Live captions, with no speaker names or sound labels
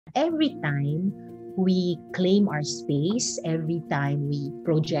Every time we claim our space, every time we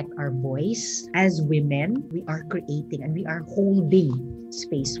project our voice as women, we are creating and we are holding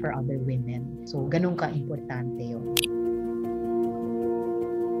space for other women. So, ganun ka-importante yun.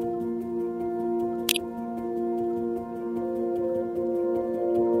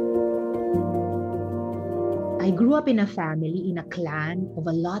 I grew up in a family, in a clan of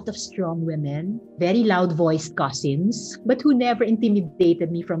a lot of strong women, very loud-voiced cousins, but who never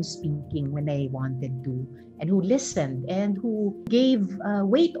intimidated me from speaking when I wanted to, and who listened and who gave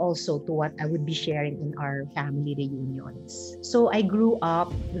weight also to what I would be sharing in our family reunions. So I grew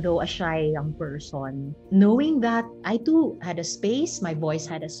up, though a shy young person, knowing that I too had a space, my voice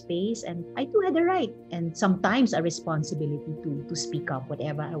had a space, and I too had a right, and sometimes a responsibility to speak up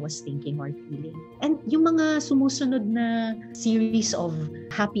whatever I was thinking or feeling. And yung mga sumusunod na series of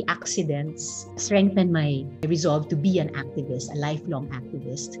happy accidents strengthened my resolve to be an activist, a lifelong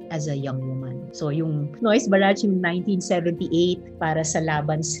activist as a young woman. So yung Noise Barrage yung 1978 para sa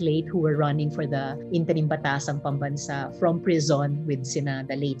Laban Slate who were running for the interim batasang pambansa from prison with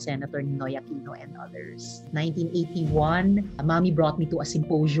the late Senator Ninoy Aquino and others. 1981, Mommy brought me to a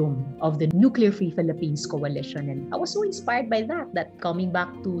symposium of the Nuclear Free Philippines Coalition, and I was so inspired by that coming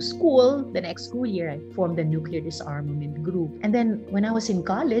back to school, the next school year, I formed the Nuclear Disarmament Group. And then when I was in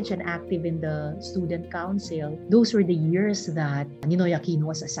college and active in the Student Council, those were the years that Ninoy Aquino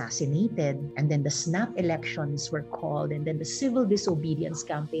was assassinated, and then the snap elections were called, and then the civil disobedience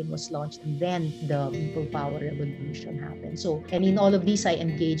campaign was launched, and then the People Power Revolution happened. So, and in all of these, I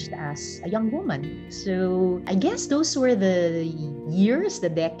engaged as a young woman. So I guess those were the years, the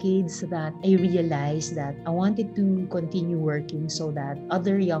decades that I realized that I wanted to continue working so that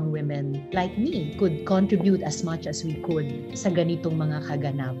other young women like me could contribute as much as we could sa ganitong mga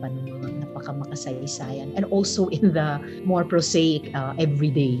kaganapan ng mga napakamakasaysayan, and also in the more prosaic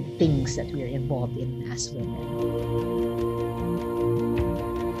everyday things that we're involved in as women.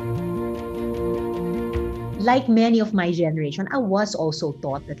 Like many of my generation, I was also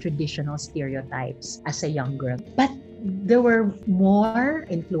taught the traditional stereotypes as a young girl. But there were more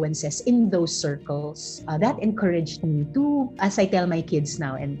influences in those circles that encouraged me to, as I tell my kids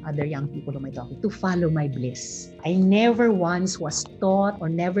now and other young people whom I talk to follow my bliss. I never once was taught or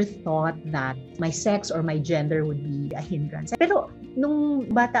never thought that my sex or my gender would be a hindrance. Pero nung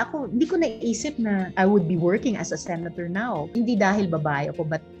bata ako, hindi ko naisip na I would be working as a senator now. Hindi dahil babae ako,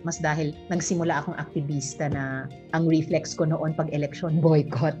 but mas dahil nagsimula akong aktivista na ang reflex ko noon pag election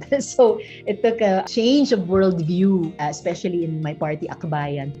boycott. So it took a change of worldview, especially in my party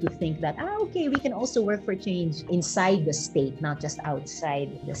Akbayan, to think that, okay, we can also work for change inside the state, not just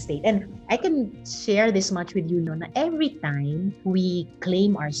outside the state. And I can share this much with you, no, na every time we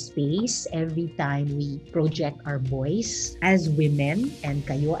claim our space, every time we project our voice as women, and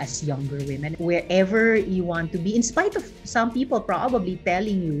kayo as younger women, wherever you want to be, in spite of some people probably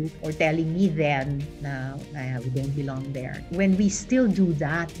telling you or telling me then na we don't belong there. When we still do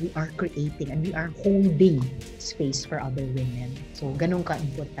that, we are creating and we are holding space for other women. So, ganun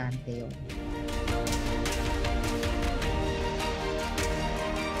ka-importante yun.